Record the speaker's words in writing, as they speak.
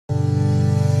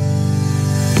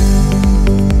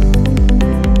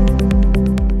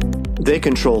They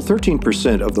control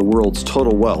 13% of the world's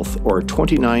total wealth, or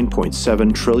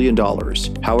 $29.7 trillion.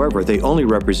 However, they only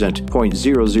represent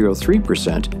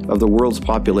 0.003% of the world's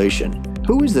population.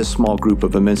 Who is this small group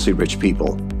of immensely rich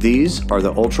people? These are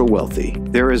the ultra-wealthy.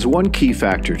 There is one key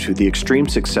factor to the extreme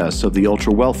success of the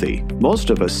ultra-wealthy.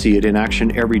 Most of us see it in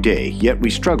action every day, yet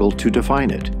we struggle to define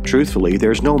it. Truthfully,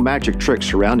 there's no magic trick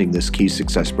surrounding this key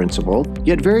success principle,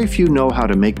 yet very few know how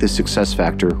to make this success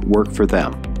factor work for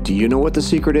them. Do you know what the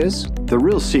secret is? The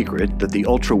real secret that the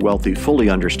ultra-wealthy fully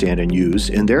understand and use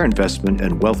in their investment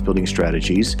and wealth-building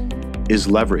strategies is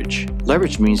leverage.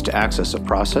 Leverage means to access a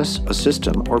process, a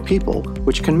system, or people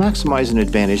which can maximize an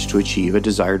advantage to achieve a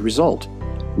desired result.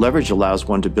 Leverage allows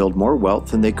one to build more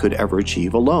wealth than they could ever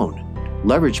achieve alone.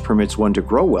 Leverage permits one to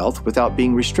grow wealth without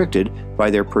being restricted by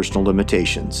their personal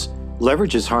limitations.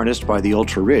 Leverage is harnessed by the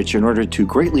ultra-rich in order to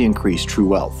greatly increase true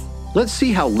wealth. Let's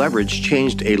see how leverage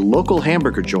changed a local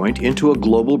hamburger joint into a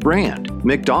global brand.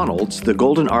 McDonald's, the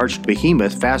golden-arched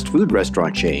behemoth fast food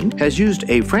restaurant chain, has used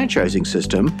a franchising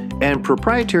system and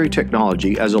proprietary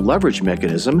technology as a leverage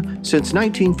mechanism since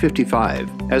 1955.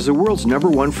 As the world's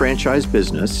 #1 franchise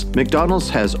business, McDonald's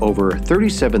has over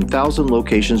 37,000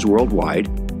 locations worldwide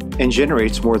and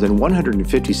generates more than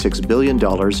 $156 billion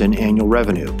in annual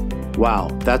revenue. Wow,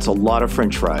 that's a lot of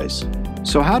French fries.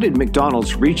 So how did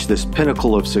McDonald's reach this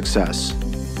pinnacle of success?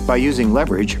 By using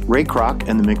leverage, Ray Kroc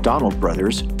and the McDonald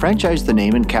brothers franchised the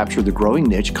name and captured the growing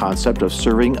niche concept of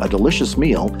serving a delicious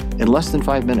meal in less than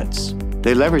 5 minutes.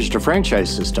 They leveraged a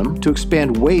franchise system to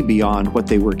expand way beyond what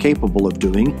they were capable of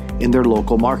doing in their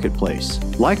local marketplace.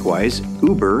 Likewise,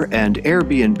 Uber and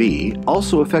Airbnb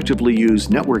also effectively use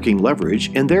networking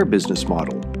leverage in their business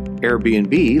model.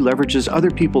 Airbnb leverages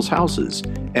other people's houses,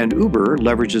 and Uber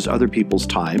leverages other people's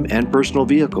time and personal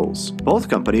vehicles. Both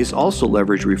companies also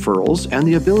leverage referrals and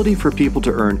the ability for people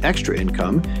to earn extra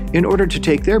income in order to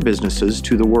take their businesses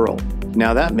to the world.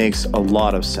 Now that makes a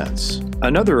lot of sense.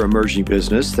 Another emerging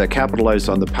business that capitalized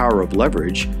on the power of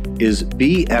leverage is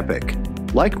Be Epic.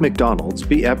 Like McDonald's,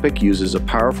 Be Epic uses a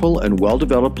powerful and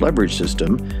well-developed leverage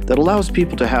system that allows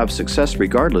people to have success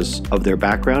regardless of their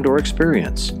background or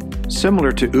experience.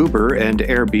 Similar to Uber and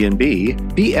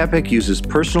Airbnb, Be Epic uses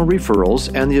personal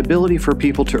referrals and the ability for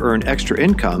people to earn extra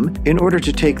income in order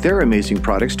to take their amazing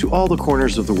products to all the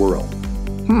corners of the world.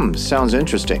 Sounds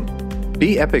interesting.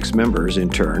 Be Epic's members, in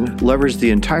turn, leverage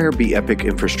the entire Be Epic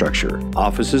infrastructure.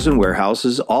 Offices and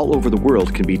warehouses all over the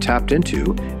world can be tapped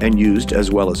into and used,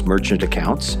 as well as merchant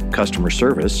accounts, customer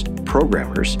service,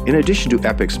 programmers, in addition to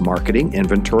Epic's marketing,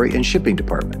 inventory, and shipping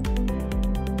department.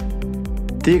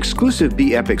 The exclusive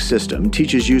Be Epic system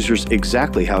teaches users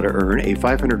exactly how to earn a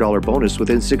 $500 bonus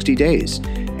within 60 days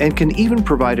and can even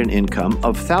provide an income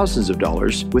of thousands of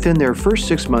dollars within their first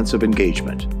 6 months of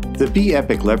engagement. The Be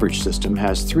Epic leverage system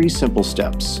has 3 simple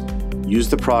steps: use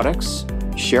the products,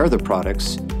 share the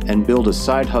products, and build a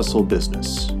side hustle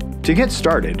business. To get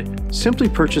started, simply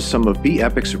purchase some of Be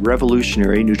Epic's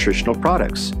revolutionary nutritional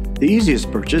products. The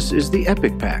easiest purchase is the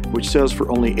Epic Pack, which sells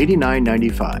for only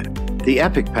 $89.95. The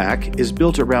Epic Pack is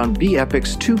built around Be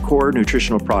Epic's 2 core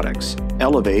nutritional products,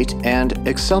 Elev8 and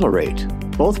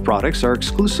Acceler8. Both products are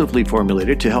exclusively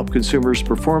formulated to help consumers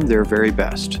perform their very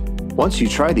best. Once you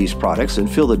try these products and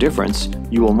feel the difference,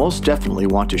 you will most definitely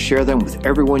want to share them with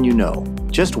everyone you know.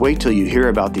 Just wait till you hear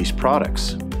about these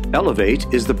products.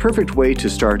 Elev8 is the perfect way to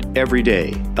start every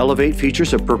day. Elev8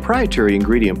 features a proprietary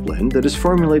ingredient blend that is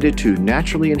formulated to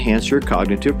naturally enhance your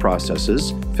cognitive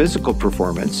processes, physical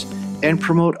performance, and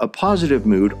promote a positive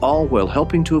mood, all while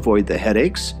helping to avoid the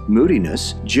headaches,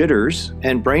 moodiness, jitters,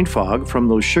 and brain fog from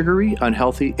those sugary,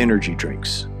 unhealthy energy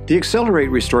drinks. The Acceler8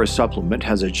 Restore supplement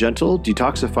has a gentle,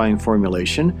 detoxifying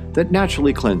formulation that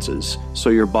naturally cleanses, so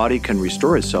your body can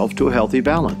restore itself to a healthy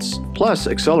balance. Plus,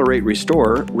 Acceler8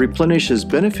 Restore replenishes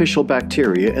beneficial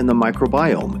bacteria in the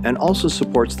microbiome and also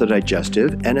supports the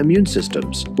digestive and immune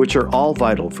systems, which are all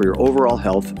vital for your overall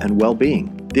health and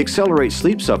well-being. The Acceler8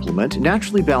 Sleep Supplement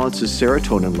naturally balances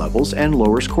serotonin levels and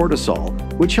lowers cortisol,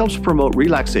 which helps promote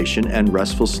relaxation and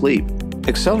restful sleep.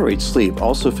 Acceler8 Sleep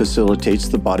also facilitates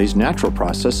the body's natural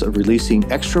process of releasing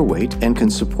extra weight and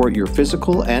can support your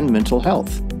physical and mental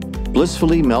health.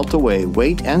 Blissfully melt away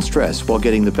weight and stress while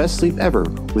getting the best sleep ever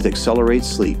with Acceler8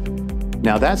 Sleep.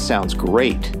 Now that sounds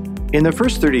great! In the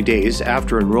first 30 days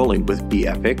after enrolling with Be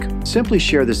Epic, simply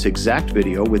share this exact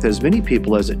video with as many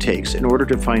people as it takes in order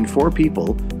to find 4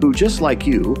 people who, just like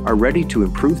you, are ready to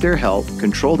improve their health,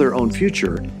 control their own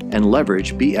future, and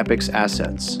leverage Be Epic's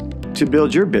assets. To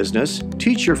build your business,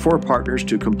 teach your 4 partners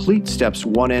to complete steps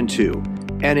 1 and 2.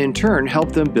 and in turn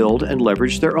help them build and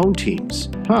leverage their own teams.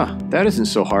 That isn't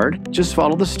so hard. Just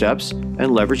follow the steps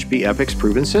and leverage BeEpic's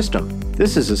proven system.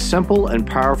 This is a simple and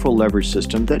powerful leverage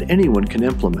system that anyone can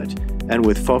implement, and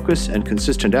with focus and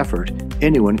consistent effort,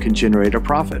 anyone can generate a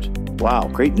profit. Wow,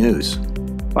 great news!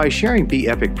 By sharing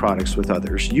BeEpic products with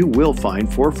others, you will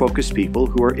find 4 focused people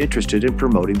who are interested in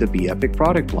promoting the BeEpic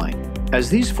product line. As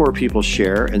these 4 people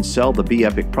share and sell the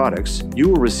BeEpic products, you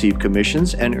will receive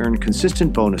commissions and earn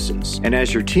consistent bonuses. And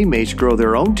as your teammates grow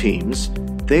their own teams,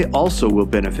 they also will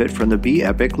benefit from the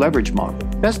BeEpic leverage model.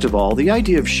 Best of all, the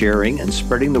idea of sharing and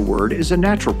spreading the word is a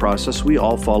natural process we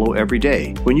all follow every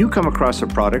day. When you come across a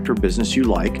product or business you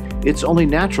like, it's only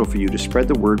natural for you to spread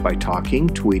the word by talking,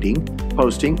 tweeting,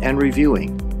 posting, and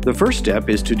reviewing. The first step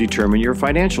is to determine your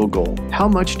financial goal. How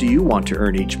much do you want to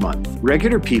earn each month?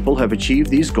 Regular people have achieved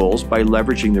these goals by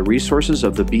leveraging the resources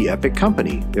of the BeEpic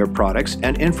company, their products,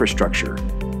 and infrastructure.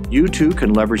 You too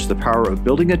can leverage the power of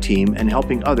building a team and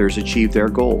helping others achieve their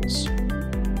goals.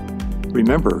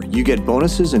 Remember, you get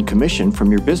bonuses and commission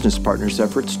from your business partners'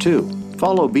 efforts too.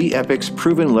 Follow BeEpic's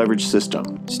proven leverage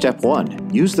system. Step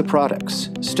 1. Use the products.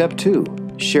 Step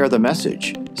 2. Share the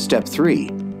message. Step 3.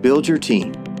 Build your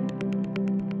team.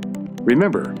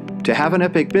 Remember, to have an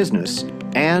epic business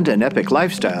and an epic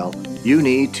lifestyle, you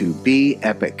need to be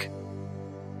epic.